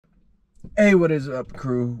Hey, what is up,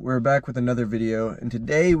 crew? We're back with another video, and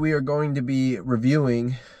today we are going to be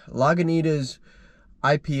reviewing Lagunitas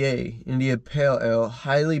IPA, India Pale Ale,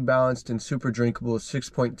 highly balanced and super drinkable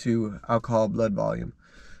 6.2 alcohol blood volume.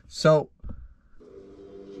 So,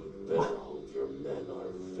 All your men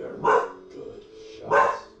are very good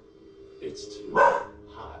shots. It's too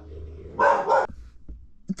hot in here.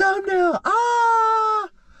 thumbnail!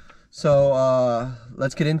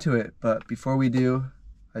 Let's get into it. But before we do,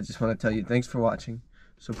 I just want to tell you thanks for watching.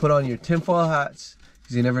 So put on your tinfoil hats,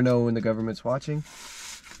 because you never know when the government's watching.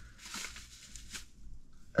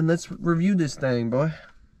 And let's review this thing, boy.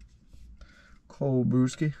 Cold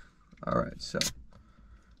brewski. Alright, so.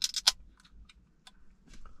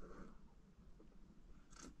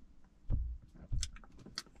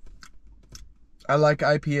 I like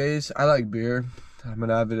IPAs. I like beer. I'm an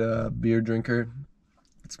avid beer drinker.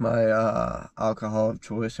 It's my alcohol of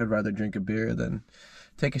choice. I'd rather drink a beer than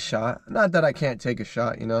take a shot. Not that I can't take a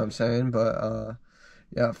shot, you know what I'm saying? But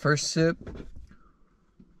yeah, first sip.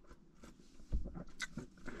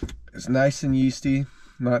 It's nice and yeasty,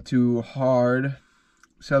 not too hard.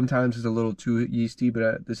 Sometimes it's a little too yeasty,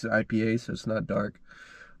 but this is IPA, so it's not dark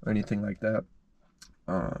or anything like that.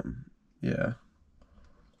 Yeah.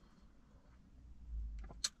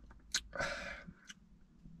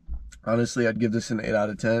 Honestly, I'd give this an 8 out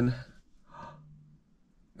of 10.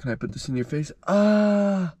 Can I put this in your face?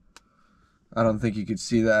 I don't think you could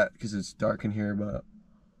see that because it's dark in here, but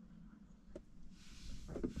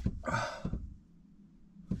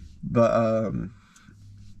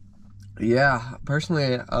yeah,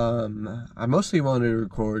 personally, I mostly wanted to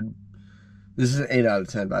record. This is an 8 out of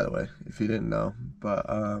 10, by the way, if you didn't know. But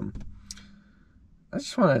I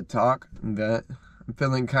just want to talk and vent. I'm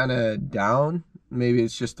feeling kind of down. Maybe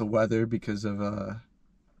it's just the weather because of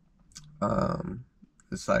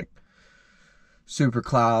it's like super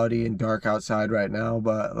cloudy and dark outside right now,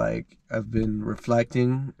 but like I've been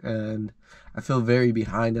reflecting and I feel very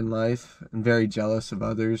behind in life and very jealous of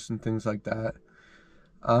others and things like that.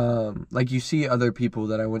 Like you see other people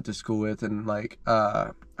that I went to school with, and like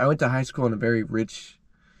I went to high school in a very rich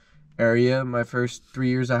area my first 3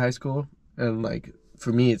 years of high school, and like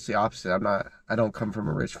for me it's the opposite. I don't come from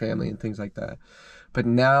a rich family and things like that. But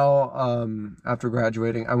now after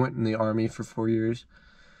graduating, I went in the army for 4 years,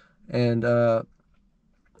 and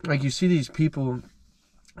like you see these people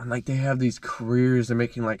and like they have these careers, they're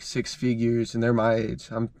making like six figures and they're my age.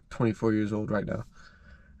 I'm 24 years old right now.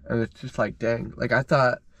 And it's just like, dang, like I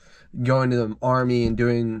thought going to the army and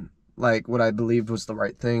doing like what I believed was the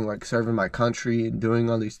right thing, like serving my country and doing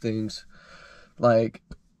all these things, like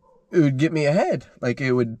it would get me ahead, like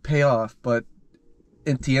it would pay off. But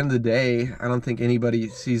at the end of the day, I don't think anybody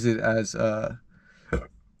sees it as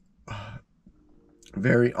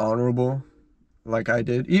very honorable like I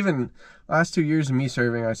did. Even last 2 years of me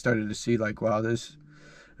serving, I started to see like, wow,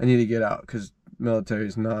 I need to get out because military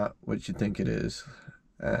is not what you think it is.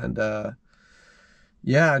 And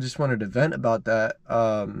yeah, I just wanted to vent about that.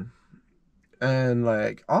 And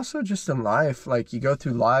like also just in life, like you go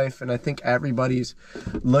through life and I think everybody's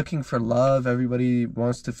looking for love, everybody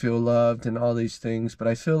wants to feel loved and all these things, but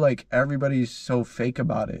I feel like everybody's so fake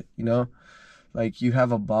about it, you know? Like you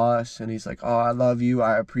have a boss and he's like, oh, I love you,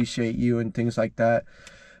 I appreciate you and things like that,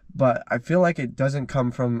 but I feel like it doesn't come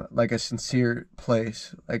from like a sincere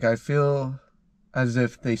place. Like I feel as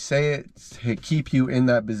if they say it to keep you in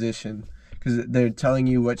that position because they're telling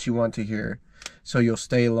you what you want to hear, so you'll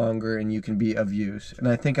stay longer and you can be of use. And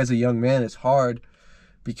I think as a young man, it's hard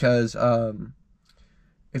because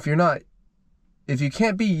if you're not, if you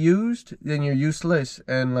can't be used, then you're useless.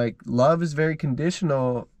 And like love is very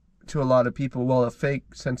conditional to a lot of people. Well, a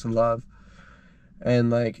fake sense of love. And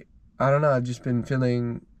like I don't know, I've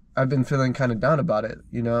been feeling kind of down about it,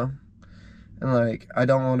 you know. And like I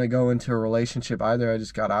don't want to go into a relationship either. I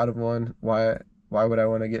just got out of one. Why would I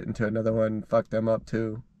want to get into another one and fuck them up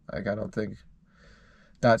too? Like I don't think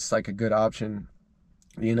that's like a good option,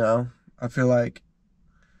 you know? I feel like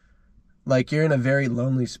you're in a very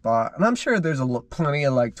lonely spot. And I'm sure there's plenty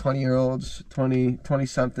of like 20-year-olds, 20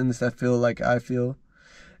 somethings that feel like I feel.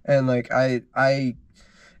 And like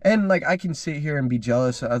and like I can sit here and be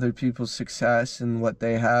jealous of other people's success and what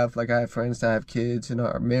they have. Like I have friends that have kids and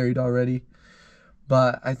are married already.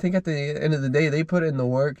 But I think at the end of the day, they put in the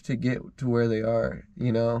work to get to where they are,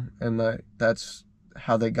 you know? And like that's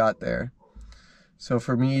how they got there. So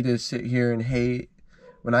for me to sit here and hate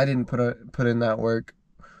when I didn't put in that work,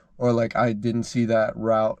 or like I didn't see that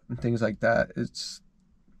route and things like that, it's,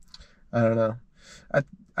 I don't know.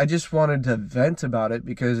 I just wanted to vent about it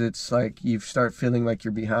because it's like you start feeling like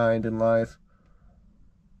you're behind in life.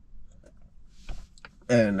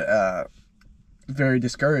 and very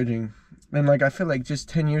discouraging. And like I feel like just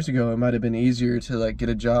 10 years ago it might have been easier to like get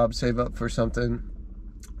a job, save up for something,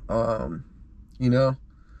 you know.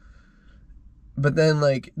 But then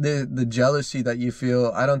like the jealousy that you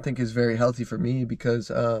feel, I don't think is very healthy for me, because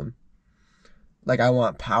like I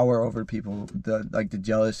want power over people, the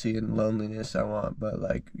jealousy and loneliness I want. But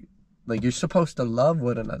like you're supposed to love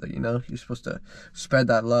one another, you know. You're supposed to spread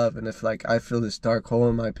that love. And if like I feel this dark hole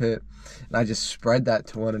in my pit and I just spread that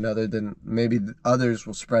to one another, then maybe others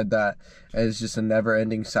will spread that. And it's just a never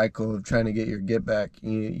ending cycle of trying to get your get back,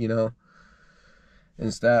 you know,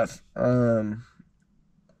 and stuff.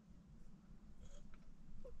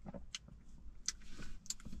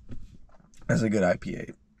 That's a good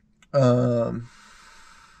IPA.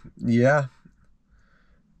 Yeah.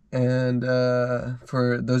 And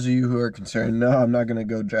for those of you who are concerned, no, I'm not gonna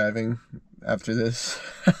go driving after this.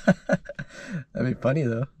 That'd be funny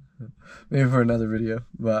though. Maybe for another video.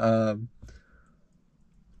 But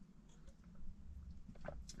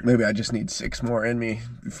maybe I just need 6 more in me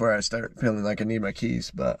before I start feeling like I need my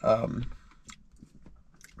keys. But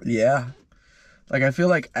yeah. Like I feel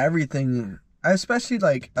like everything, especially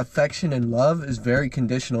like affection and love, is very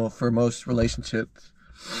conditional for most relationships.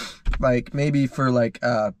 Like maybe for like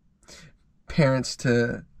parents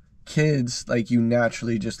to kids, like you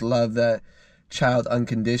naturally just love that child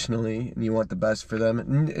unconditionally and you want the best for them.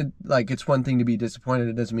 And like it's one thing to be disappointed,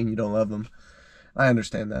 it doesn't mean you don't love them. I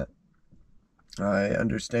understand that.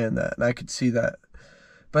 And I could see that.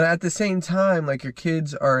 But at the same time, like your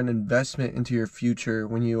kids are an investment into your future.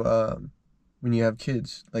 When you have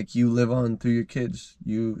kids, like you live on through your kids,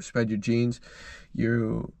 you spread your genes,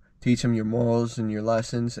 you teach them your morals and your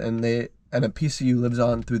lessons, and a piece of you lives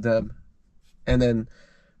on through them. And then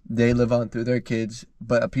they live on through their kids,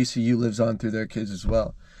 but a piece of you lives on through their kids as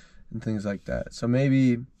well, and things like that. So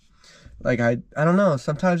maybe, like, I don't know,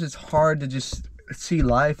 sometimes it's hard to just see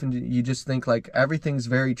life and you just think like everything's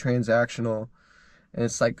very transactional. And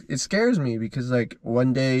it's like, it scares me because like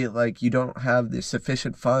one day, like you don't have the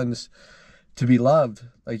sufficient funds to be loved.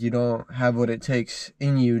 Like you don't have what it takes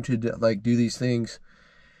in you to like do these things.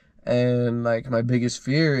 And like my biggest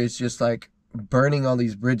fear is just like burning all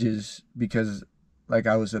these bridges because like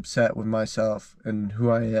I was upset with myself and who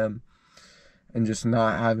I am, and just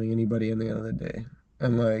not having anybody in the end of the day.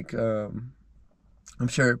 And like I'm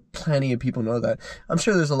sure plenty of people know that. I'm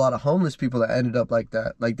sure there's a lot of homeless people that ended up like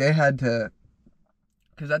that. Like they had to,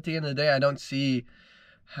 because at the end of the day I don't see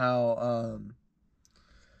how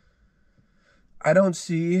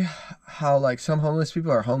like some homeless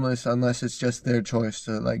people are homeless unless it's just their choice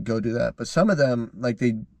to like go do that. But some of them, like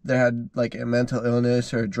they had like a mental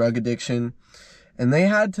illness or a drug addiction, and they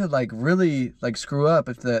had to like really like screw up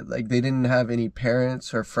if that like they didn't have any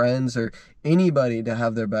parents or friends or anybody to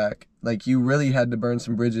have their back. Like you really had to burn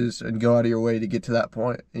some bridges and go out of your way to get to that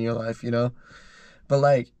point in your life, you know? But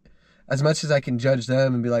like as much as I can judge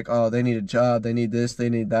them and be like, oh, they need a job, they need this, they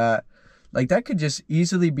need that, like that could just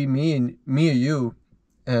easily be me or you.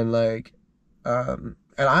 And like and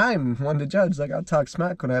I'm one to judge. Like I'll talk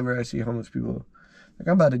smack whenever I see homeless people. Like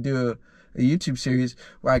I'm about to do a YouTube series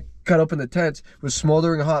where I cut open the tents with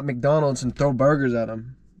smoldering hot McDonald's and throw burgers at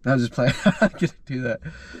them. I was just playing. I could do that.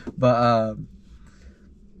 But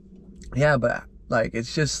yeah, but like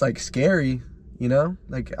it's just like scary, you know?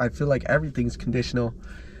 Like I feel like everything's conditional.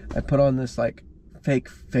 I put on this like fake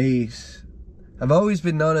face. I've always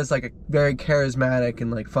been known as like a very charismatic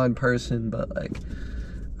and like fun person, but like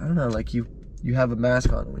I don't know, like you have a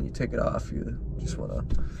mask on, and when you take it off, you just want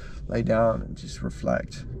to lay down and just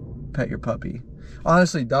reflect, pet your puppy.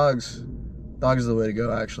 Honestly, dogs are the way to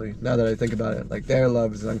go. Actually, now that I think about it, like their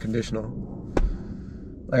love is unconditional.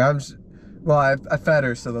 Like I fed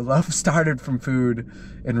her, so the love started from food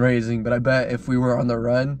and raising. But I bet if we were on the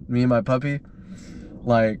run, me and my puppy,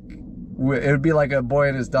 like it would be like a boy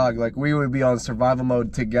and his dog. Like we would be on survival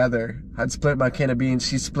mode together. I'd split my can of beans,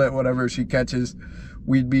 she split whatever she catches.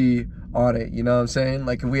 We'd be on it, you know what I'm saying?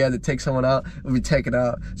 Like if we had to take someone out, we'd take it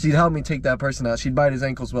out. She'd help me take that person out. She'd bite his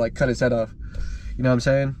ankles, but like cut his head off. You know what I'm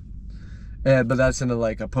saying? Yeah, but that's in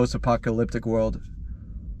a post-apocalyptic world.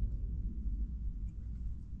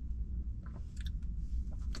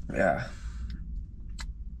 Yeah.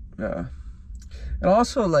 Yeah. And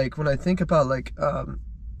also like when I think about like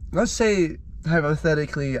let's say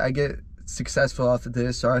hypothetically I get successful off of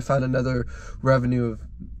this, or I find another revenue of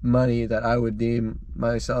money that I would deem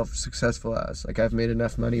myself successful as. Like I've made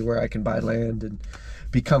enough money where I can buy land and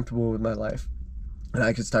be comfortable with my life, and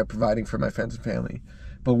I can start providing for my friends and family.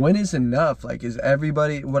 But when is enough? Like is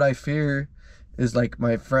everybody, what I fear is like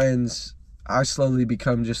my friends, I slowly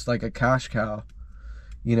become just like a cash cow,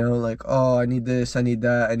 You know, like, oh, I need this, I need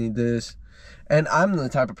that, I need this. And I'm the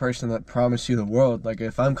type of person that promise you the world. Like,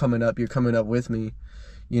 if I'm coming up, you're coming up with me.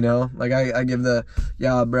 You know, like I give the,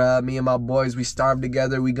 yeah, bruh, me and my boys, we starve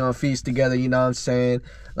together, we gonna feast together, you know what I'm saying?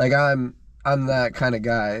 Like I'm that kind of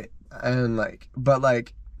guy. And like, but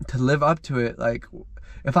like to live up to it, like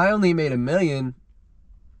if I only made 1 million,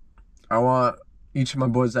 I want each of my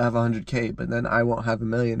boys to have 100K, but then I won't have 1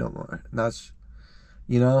 million no more. And that's,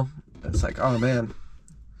 you know, it's like, oh man.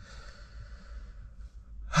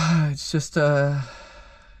 It's just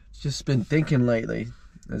been thinking lately.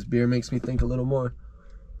 This beer makes me think a little more.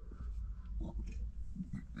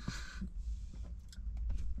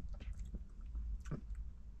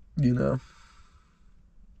 You know,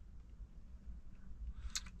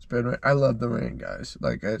 it's been rain. I love the rain, guys.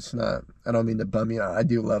 Like, it's not, I don't mean to bum you out. I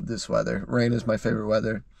do love this weather. Rain is my favorite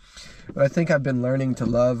weather. But I think I've been learning to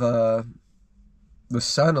love the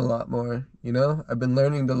sun a lot more. You know, I've been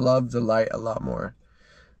learning to love the light a lot more.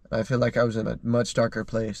 I feel like I was in a much darker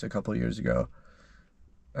place a couple years ago.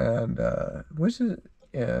 And which is,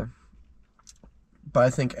 yeah. But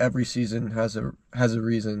I think every season has a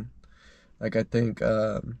reason. Like, I think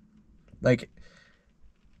like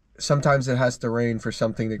sometimes it has to rain for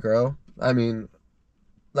something to grow. I mean,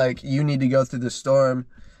 like you need to go through the storm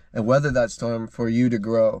and weather that storm for you to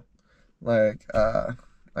grow. Like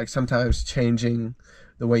like sometimes changing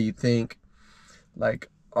the way you think, like,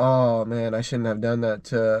 oh man, I shouldn't have done that,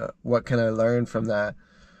 to what can I learn from that?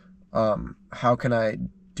 How can I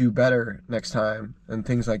do better next time, and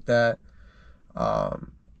things like that.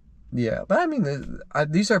 Um yeah, but I mean,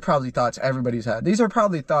 these are probably thoughts everybody's had. These are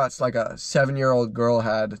probably thoughts like a 7-year-old girl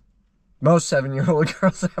had. Most 7-year-old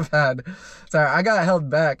girls have had. Sorry, I got held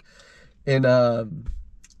back in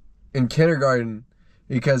kindergarten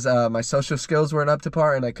because my social skills weren't up to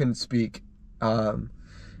par and I couldn't speak. And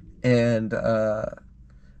I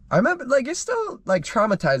remember, like, it's still like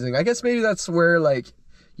traumatizing. I guess maybe that's where like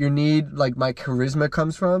your need, like my charisma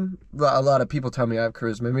comes from. A lot of people tell me I have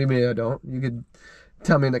charisma. Maybe I don't. You could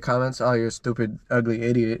tell me in the comments, oh, you're a stupid, ugly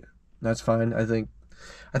idiot. That's fine. I think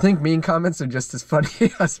mean comments are just as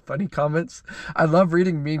funny as funny comments. I love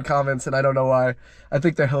reading mean comments, and I don't know why. I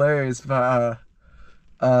think they're hilarious. But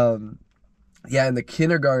yeah, in the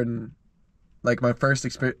kindergarten, like my first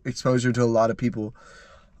exposure to a lot of people,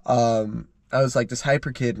 I was like this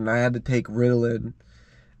hyper kid, and I had to take Ritalin.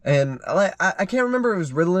 And I can't remember if it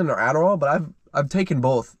was Ritalin or Adderall, but I've taken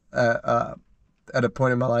both at a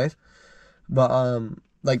point in my life. But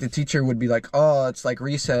like the teacher would be like, oh, it's like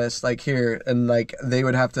recess, like here, and like they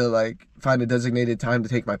would have to like find a designated time to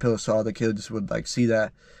take my pills, so all the kids would like see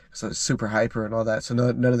that. So it's super hyper and all that. So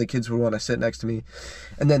none of the kids would want to sit next to me.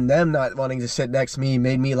 And then them not wanting to sit next to me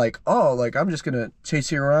made me like, oh, like I'm just gonna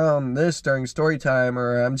chase you around this during story time,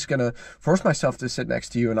 or I'm just gonna force myself to sit next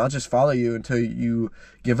to you, and I'll just follow you until you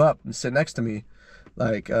give up and sit next to me.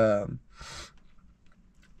 Like I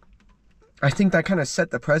think that kind of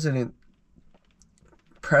set the precedent,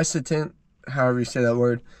 however you say that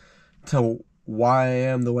word, to why I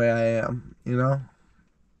am the way I am, you know?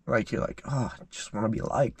 Like, you're like, oh, I just want to be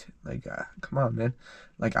liked. Like, come on, man.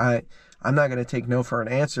 Like, I'm not going to take no for an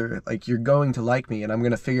answer. Like, you're going to like me, and I'm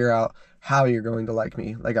going to figure out how you're going to like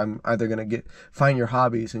me. Like, I'm either going to find your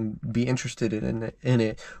hobbies and be interested in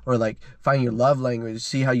it, or like find your love language,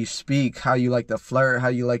 see how you speak, how you like to flirt, how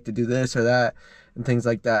you like to do this or that, and things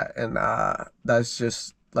like that. And that's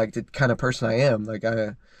just like the kind of person I am. Like,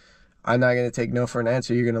 I'm not going to take no for an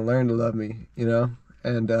answer. You're going to learn to love me, you know?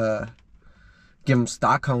 And give them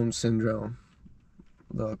Stockholm syndrome.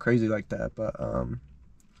 A little crazy like that. But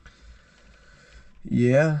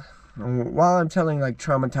yeah. While I'm telling like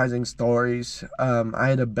traumatizing stories, I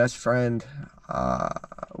had a best friend.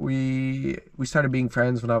 We started being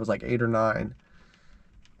friends when I was like 8 or 9.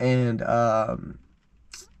 And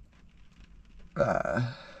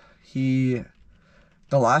he,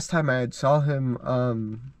 the last time I had saw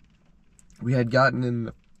him, we had gotten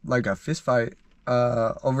in like a fist fight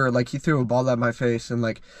over, like, he threw a ball at my face, and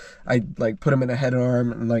like I like put him in a head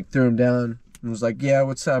arm and like threw him down and was like, yeah,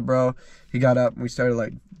 what's up, bro? He got up and we started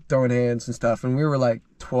like throwing hands and stuff, and we were like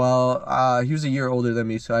 12. He was a year older than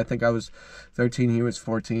me, so I think I was 13, he was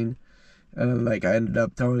 14. And like I ended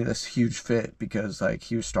up throwing this huge fit because like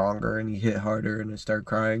he was stronger and he hit harder, and I started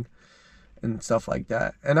crying and stuff like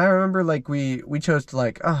that. And I remember like we chose to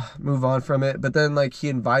like move on from it, but then like he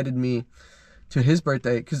invited me to his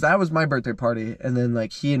birthday, because that was my birthday party, and then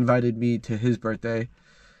like he invited me to his birthday,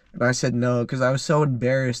 and I said no because I was so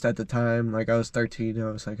embarrassed at the time. Like I was 13, and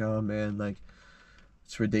I was like, oh man, like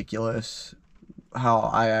it's ridiculous how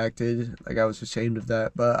I acted. Like I was ashamed of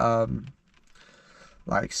that. But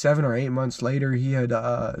like 7 or 8 months later, he had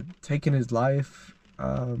taken his life.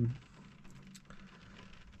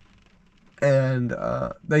 And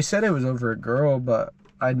they said it was over a girl, but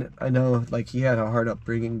I know like he had a hard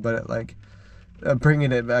upbringing, but like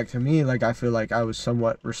bringing it back to me, like I feel like I was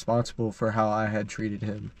somewhat responsible for how I had treated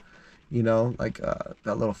him. You know, like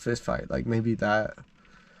that little fist fight, like maybe that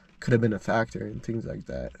could have been a factor and things like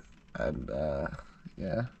that. And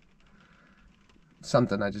yeah,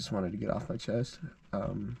 something I just wanted to get off my chest.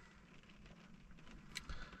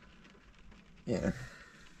 Yeah,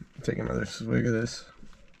 take another swig of this.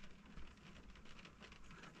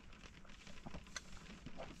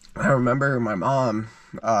 I remember my mom,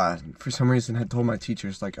 for some reason, had told my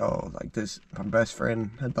teachers, like, oh, like this, my best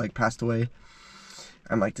friend had like passed away.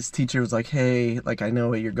 And like this teacher was like, hey, like I know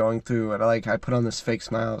what you're going through. And I put on this fake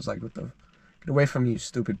smile. I was like, what the, get away from me, you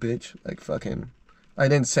stupid bitch. Like fucking, I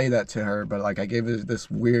didn't say that to her, but like I gave her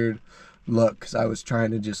this weird look because I was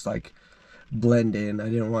trying to just like blend in. I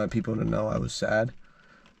didn't want people to know I was sad.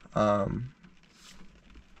 Yeah.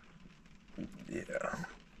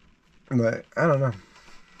 But I don't know.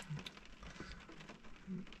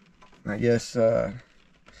 I guess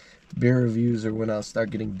beer reviews are when I'll start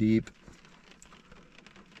getting deep.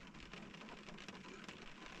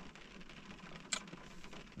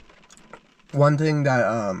 One thing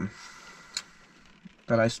that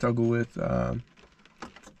I struggle with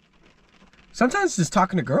sometimes just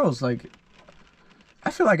talking to girls, like I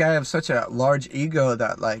feel like I have such a large ego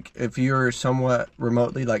that like if you're somewhat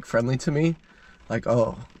remotely like friendly to me, like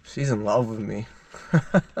oh, she's in love with me.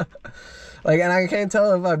 Like, and I can't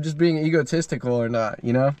tell if I'm just being egotistical or not,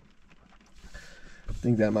 you know? I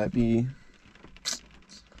think that might be...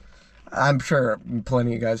 I'm sure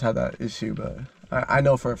plenty of guys have that issue, but I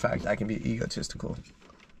know for a fact I can be egotistical.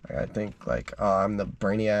 Like, I think, like, oh, I'm the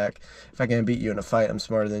brainiac. If I can't beat you in a fight, I'm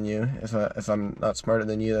smarter than you. If I'm not smarter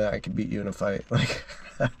than you, then I can beat you in a fight. Like,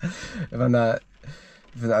 if I'm not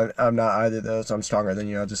either of those, I'm stronger than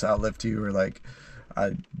you. I'll just outlift you, or, like,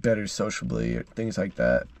 I'm better sociably, or things like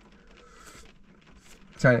that.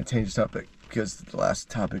 Trying to change the topic because the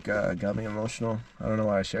last topic got me emotional. I don't know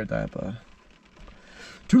why I shared that, but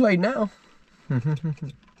too late now.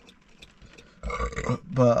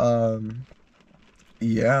 But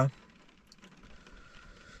yeah.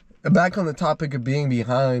 Back on the topic of being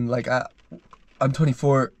behind, like I'm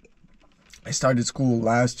 24. I started school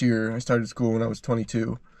last year. I started school when I was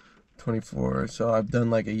 22, 24. So I've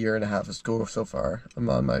done like a year and a half of school so far. I'm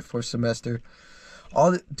on my 4th semester.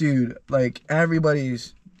 Dude, like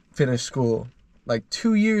everybody's finished school like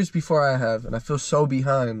 2 years before I have, and I feel so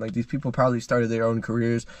behind. Like these people probably started their own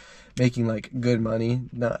careers, making like good money.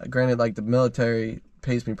 Now, granted, like the military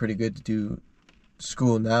pays me pretty good to do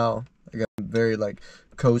school now. Like I'm very like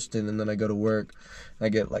coasting, and then I go to work. And I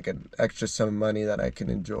get like an extra sum of money that I can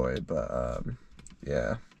enjoy. But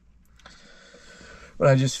yeah. But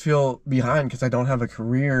I just feel behind because I don't have a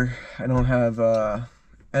career. I don't have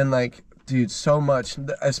and like. Dude, so much,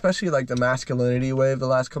 especially like the masculinity wave the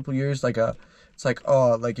last couple years, like it's like,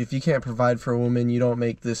 oh, like if you can't provide for a woman, you don't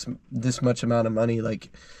make this much amount of money, like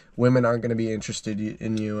women aren't going to be interested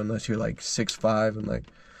in you unless you're like 6'5" and like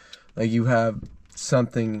you have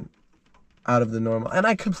something out of the normal. And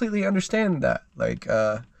I completely understand that. Like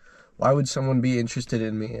why would someone be interested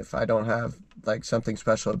in me if I don't have like something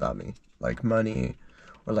special about me, like money,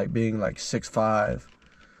 or like being like 6'5"?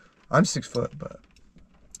 I'm 6 foot, but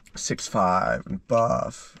 6'5" and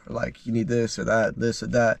buff, or like you need this or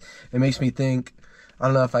that. It makes me think, I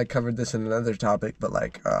don't know if I covered this in another topic, but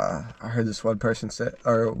like I heard this one person say,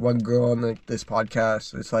 or one girl on this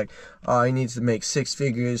podcast, it's like, oh, he needs to make 6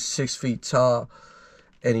 figures, 6 feet tall,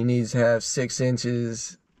 and he needs to have 6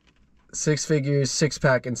 inches, 6 figures,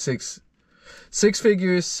 6-pack, and 6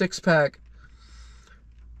 figures, 6-pack,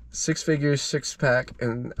 6 figures, 6-pack,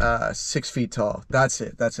 and 6 feet tall. That's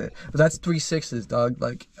it. But that's 3 6s, dog.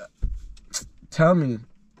 Like, tell me,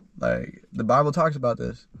 like the Bible talks about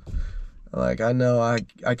this. Like I know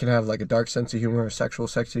I can have like a dark sense of humor, a sexual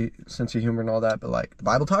sexy sense of humor, and all that, but like the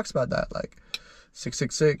Bible talks about that. Like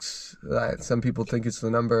 666. Some people think it's the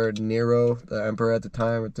number Nero, the emperor at the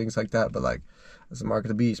time, or things like that. But like that's the mark of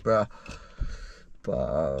the beast, bro.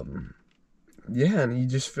 But yeah, and you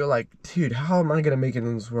just feel like, dude, how am I gonna make it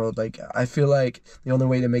in this world? Like, I feel like the only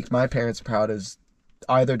way to make my parents proud is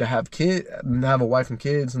either to have a wife and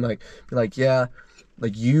kids, and like be like, yeah,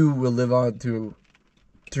 like you will live on through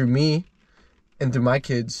me and through my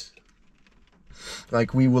kids.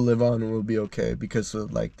 Like we will live on and we'll be okay because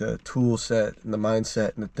of like the tool set and the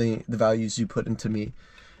mindset and the values you put into me,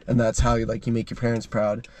 and that's how you make your parents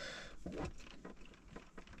proud.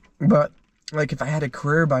 But like if I had a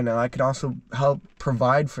career by now, I could also help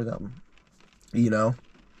provide for them, you know?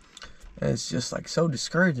 And it's just like so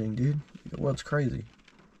discouraging, dude. The world's crazy.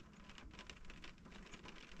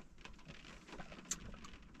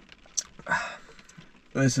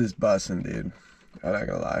 This is bussin', dude. I'm not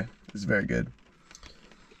gonna lie. It's very good.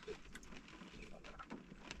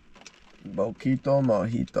 Boquito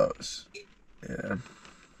mojitos. Yeah.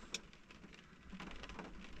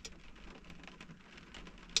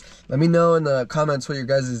 Let me know in the comments what your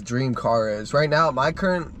guys' dream car is. Right now, my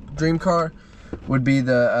current dream car would be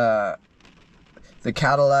the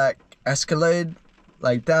Cadillac Escalade.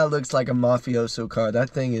 Like, that looks like a mafioso car. That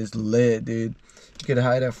thing is lit, dude. You could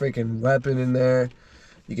hide a freaking weapon in there.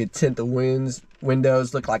 You could tint the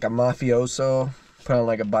windows, look like a mafioso. Put on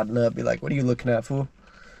like a button up, be like, what are you looking at, fool?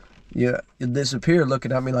 Yeah, you'll disappear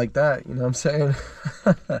looking at me like that. You know what I'm saying?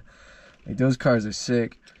 Like, those cars are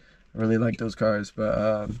sick. I really like those cars.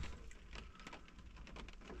 But,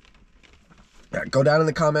 yeah, go down in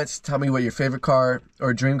the comments. Tell me what your favorite car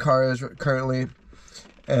or dream car is currently.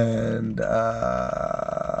 And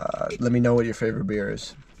let me know what your favorite beer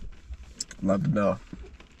is. Love to know.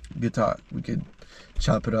 Good talk. We could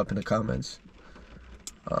chop it up in the comments.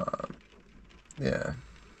 Yeah.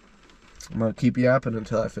 I'm gonna keep yapping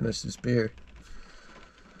until I finish this beer.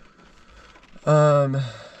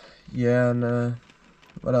 Yeah, and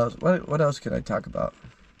what else? What else can I talk about?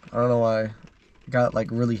 I don't know why. I got like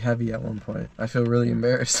really heavy at one point. I feel really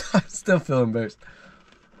embarrassed. I still feel embarrassed.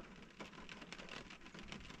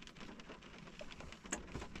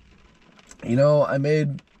 You know, I've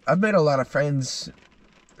made a lot of friends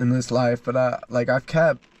in this life, but I've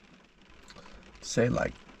kept, say,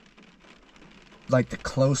 like the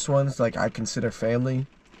close ones, like I consider family,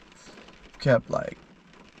 kept like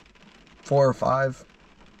 4 or 5,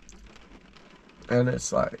 and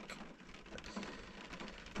it's like,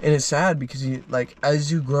 and it's sad because you, like,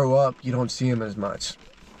 as you grow up, you don't see them as much.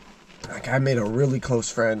 Like, I made a really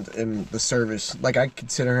close friend in the service. Like, I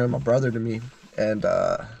consider him a brother to me, and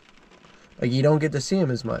like, you don't get to see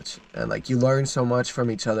him as much, and like, you learn so much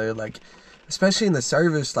from each other. Like, especially in the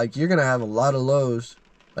service, like, you're gonna have a lot of lows,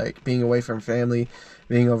 like being away from family,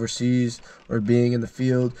 being overseas, or being in the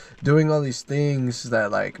field, doing all these things that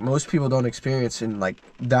like most people don't experience, and like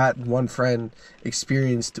that one friend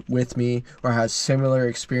experienced with me or has similar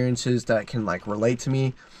experiences that can like relate to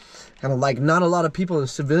me. Kind of like not a lot of people in the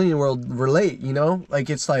civilian world relate, you know? Like,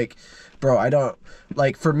 it's like, bro, I don't,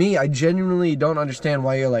 like, for me, I genuinely don't understand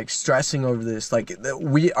why you're like stressing over this. Like,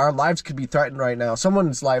 our lives could be threatened right now.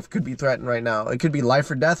 Someone's life could be threatened right now. It could be life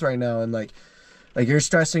or death right now, and like you're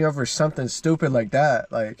stressing over something stupid like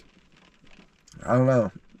that. Like, I don't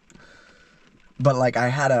know. But like,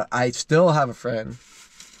 I still have a friend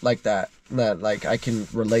like that like I can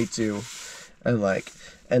relate to, and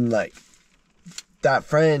like that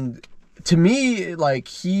friend, to me, like,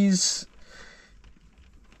 he's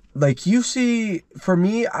like, you see, for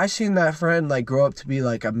me, I seen that friend like grow up to be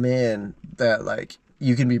like a man that like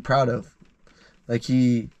you can be proud of. Like,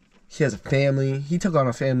 he has a family. He took on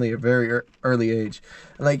a family at a very early age.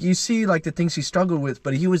 And like, you see like the things he struggled with,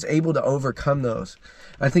 but he was able to overcome those.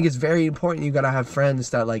 I think it's very important. You gotta have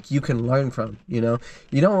friends that like you can learn from, you know?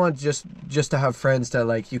 You don't want just to have friends that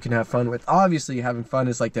like you can have fun with. Obviously, having fun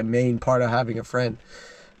is like the main part of having a friend.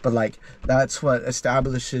 But like, that's what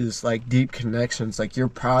establishes like deep connections. Like, you're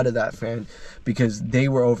proud of that friend because they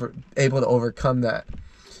were able to overcome that.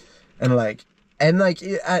 And like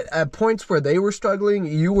at points where they were struggling,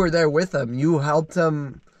 you were there with them. You helped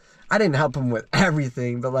them. I didn't help them with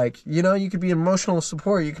everything, but like, you know, you could be emotional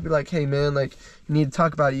support. You could be like, hey man, like, you need to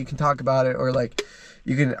talk about it. You can talk about it. Or like,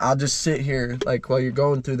 I'll just sit here like while you're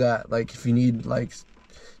going through that. Like, if you need like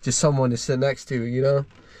just someone to sit next to, you know?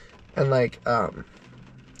 And like,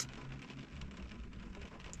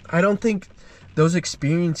 I don't think those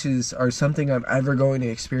experiences are something I'm ever going to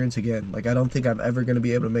experience again. Like, I don't think I'm ever going to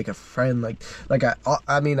be able to make a friend like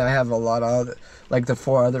I mean, I have a lot of other, like the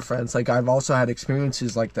 4 other friends. Like, I've also had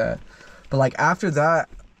experiences like that. But like, after that,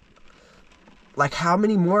 like, how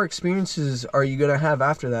many more experiences are you going to have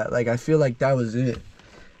after that? Like, I feel like that was it.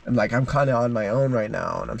 And like, I'm kind of on my own right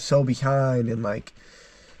now, and I'm so behind, and like,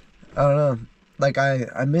 I don't know. Like,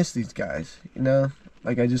 I miss these guys, you know?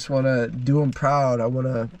 Like, I just want to do them proud. I want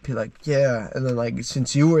to be like, yeah. And then, like,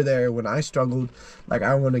 since you were there when I struggled, like,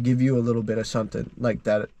 I want to give you a little bit of something like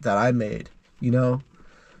that I made, you know?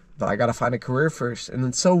 But I got to find a career first. And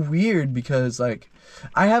it's so weird because, like,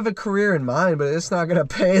 I have a career in mind, but it's not going to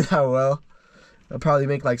pay that well. I'll probably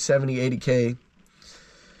make, like, 70, 80K.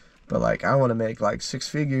 But, like, I want to make, like, 6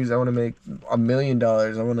 figures. I want to make $1 million.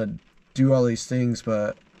 I want to do all these things.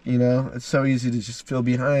 But, you know, it's so easy to just feel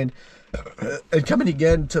behind. And coming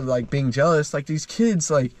again to like being jealous, like these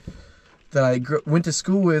kids like that I went to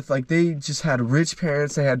school with, like they just had rich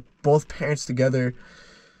parents. They had both parents together,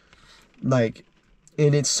 like,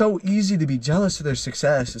 and it's so easy to be jealous of their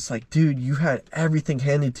success. It's like, dude, you had everything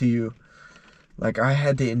handed to you. Like I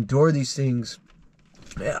had to endure these things.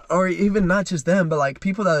 Yeah, or even not just them, but like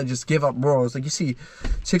people that just give up morals. Like you see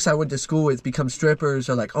chicks I went to school with become strippers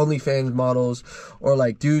or like OnlyFans models, or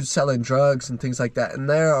like dudes selling drugs and things like that, and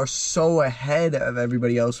they are so ahead of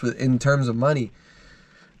everybody else in terms of money.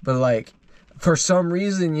 But like for some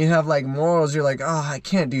reason you have like morals, you're like, oh, I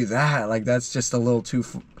can't do that. Like that's just a little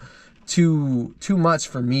too much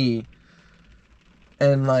for me.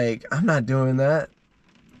 And like I'm not doing that.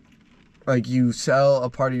 Like you sell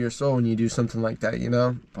a part of your soul when you do something like that, you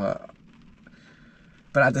know? But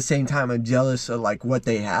at the same time, I'm jealous of like what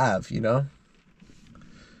they have, you know?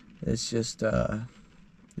 It's just,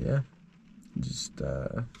 yeah. Just,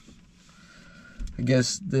 I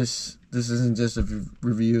guess this isn't just a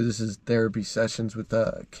review. This is therapy sessions with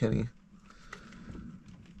Kenny.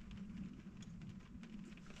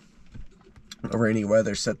 Rainy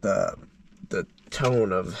weather set the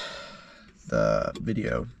tone of the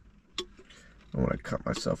video. I want to cut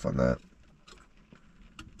myself on that.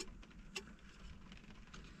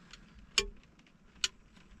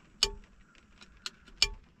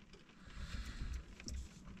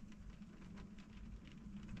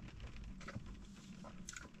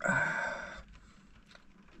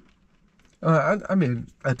 I mean,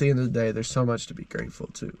 at the end of the day, there's so much to be grateful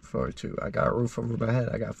for. I got a roof over my head.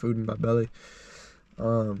 I got food in my belly.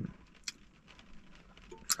 I'm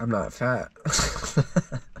not fat.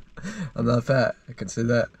 I'm not fat. I can say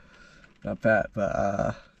that. Not fat,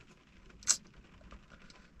 but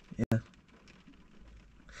yeah.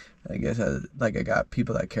 I guess I got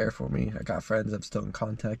people that care for me. I got friends I'm still in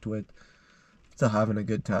contact with. Still having a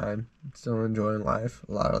good time. Still enjoying life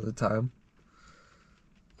a lot of the time.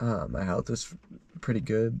 My health is pretty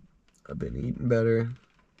good. I've been eating better.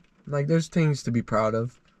 Like there's things to be proud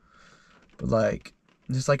of, but like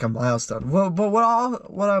just like a milestone. Well, but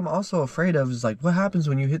what I'm also afraid of is like what happens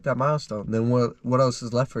when you hit that milestone? Then what else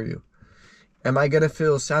is left for you? Am I gonna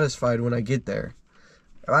feel satisfied when I get there?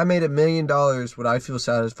 If I made $1 million, would I feel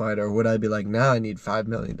satisfied, or would I be like, now I need $5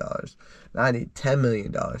 million? Now I need $10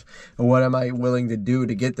 million. And what am I willing to do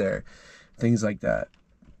to get there? Things like that.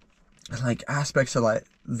 Like aspects of like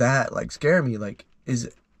that like scare me. Like is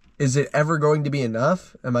it ever going to be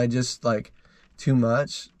enough? Am I just like too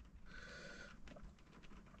much?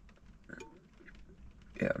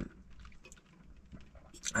 Yeah.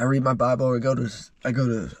 I read my Bible. I go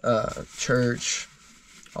to church,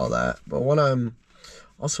 all that. But what I'm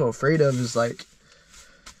also afraid of is like,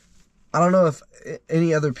 I don't know if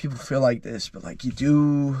any other people feel like this, but like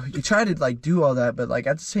you try to like do all that, but like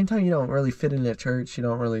at the same time you don't really fit in at church. You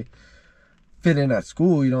don't really fit in at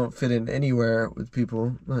school. You don't fit in anywhere with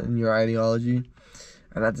people in your ideology.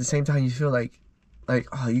 And at the same time you feel like,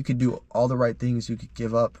 oh, you could do all the right things. You could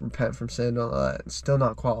give up, repent from sin, all that, and still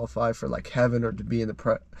not qualify for like heaven or to be in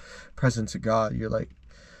the presence of God. You're like,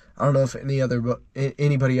 I don't know if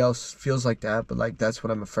anybody else feels like that, but like that's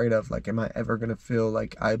what I'm afraid of. Like, am I ever gonna feel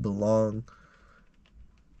like I belong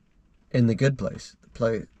in the good place, the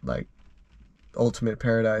place like ultimate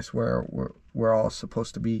paradise where we're all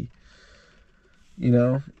supposed to be, you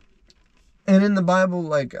know? And in the Bible,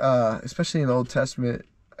 like especially in the Old Testament,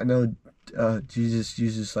 I know Jesus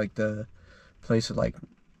uses like the place of like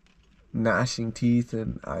gnashing teeth,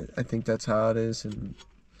 and I think that's how it is, and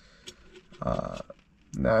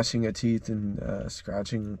gnashing of teeth and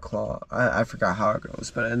scratching claw. I forgot how it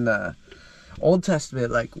goes, but in the Old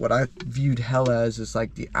Testament, like what I viewed hell as is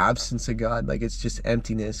like the absence of God. Like it's just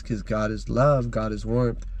emptiness, because God is love, God is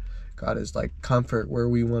warmth, God is like comfort, where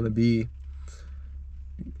we want to be.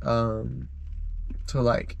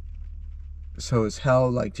 So is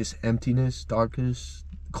hell like just emptiness, darkness,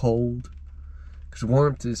 cold? Because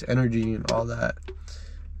warmth is energy and all that.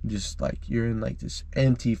 Just like you're in like this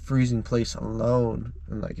empty, freezing place alone,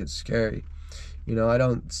 and like it's scary. You know, I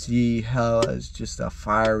don't see hell as just a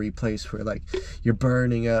fiery place where like you're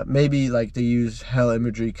burning up. Maybe like they use hell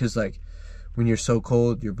imagery because like when you're so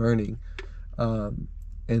cold you're burning,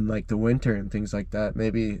 in like the winter and things like that.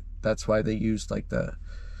 Maybe that's why they use like the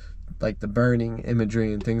burning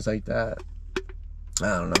imagery and things like that.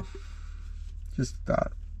 I don't know. Just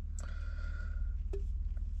thought.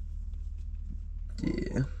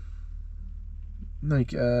 Yeah.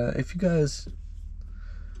 Like, if you guys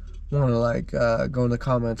want to, like, go in the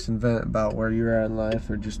comments and vent about where you're at in life,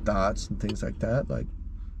 or just thoughts and things like that, like,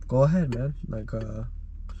 go ahead, man. Like,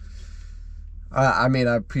 I mean,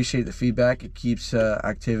 I appreciate the feedback. It keeps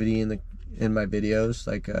activity in my videos,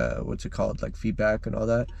 like what's it called, like feedback and all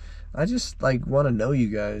that. I just like want to know you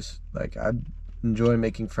guys. Like I enjoy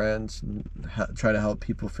making friends and try to help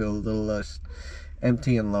people feel a little less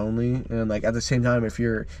empty and lonely. And like at the same time, if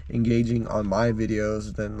you're engaging on my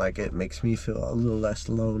videos, then like it makes me feel a little less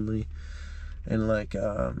lonely and like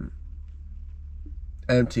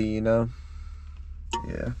empty, you know?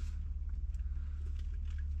 Yeah.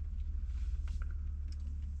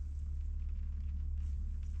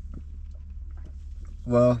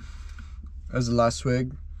 Well, as the last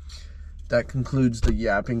swig, that concludes the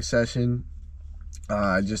yapping session.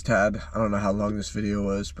 I just had, I don't know how long this video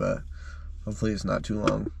was, but hopefully it's not too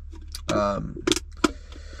long.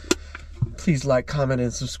 Please like, comment,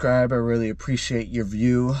 and subscribe. I really appreciate your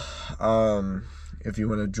view. If you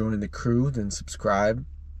want to join the crew, then subscribe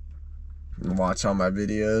and watch all my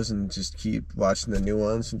videos and just keep watching the new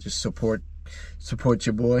ones and just support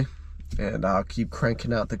your boy. And I'll keep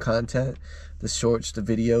cranking out the content, the shorts, the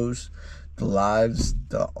videos, the lives,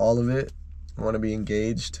 all of it. I want to be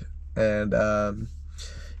engaged. And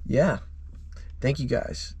yeah, thank you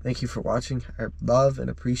guys. Thank you for watching. I love and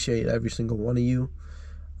appreciate every single one of you.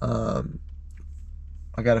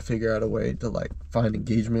 I gotta figure out a way to like find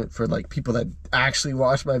engagement for like people that actually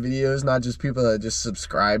watch my videos, not just people that just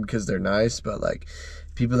subscribe because they're nice, but like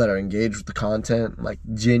people that are engaged with the content, like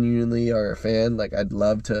genuinely are a fan. Like I'd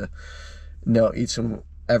love to know each and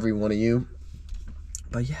every one of you.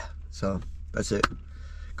 But yeah, so that's it.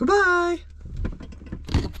 Goodbye.